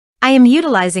I am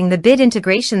utilizing the Bit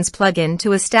Integrations plugin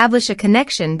to establish a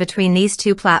connection between these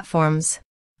two platforms.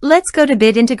 Let's go to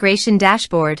Bit Integration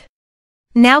Dashboard.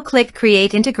 Now click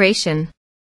Create Integration.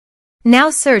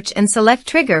 Now search and select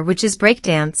Trigger, which is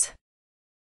Breakdance.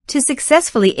 To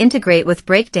successfully integrate with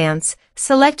Breakdance,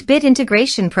 select Bit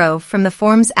Integration Pro from the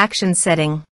Forms Actions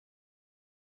setting.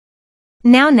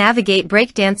 Now navigate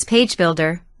Breakdance Page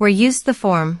Builder, where use the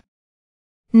form.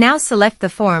 Now select the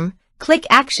form, click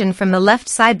Action from the left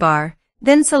sidebar,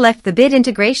 then select the Bit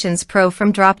Integrations Pro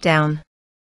from drop-down.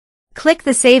 Click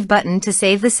the Save button to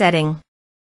save the setting.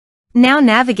 Now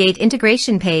navigate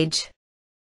Integration Page.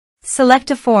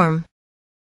 Select a form.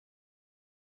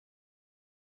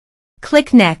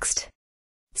 Click Next.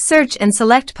 Search and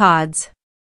select PODS.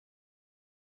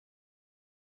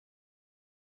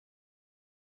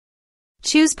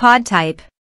 Choose pod type.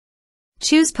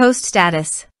 Choose post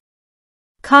status.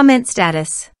 Comment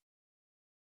status.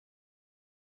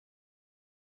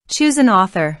 Choose an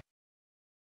author.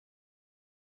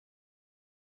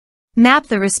 Map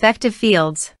the respective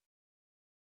fields.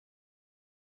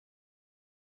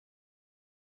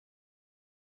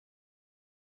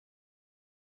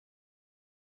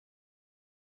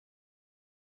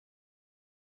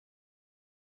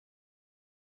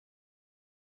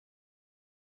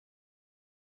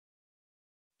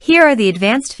 Here are the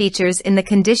advanced features in the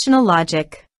conditional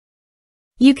logic.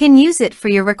 You can use it for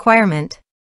your requirement.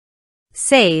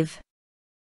 Save.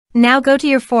 Now go to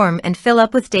your form and fill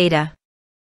up with data.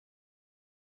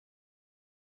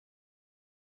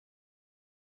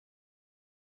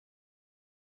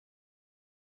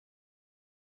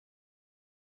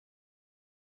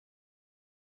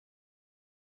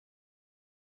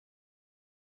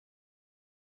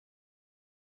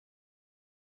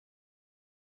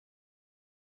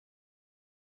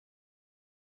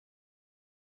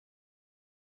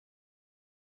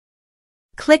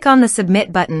 Click on the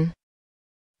Submit button.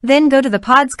 Then go to the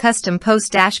PODS Custom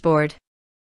Post dashboard.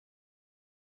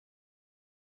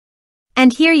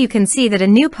 And here you can see that a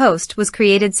new post was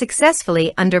created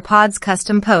successfully under PODS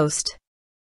Custom Post.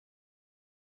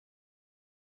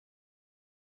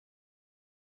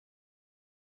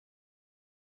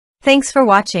 Thanks for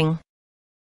watching.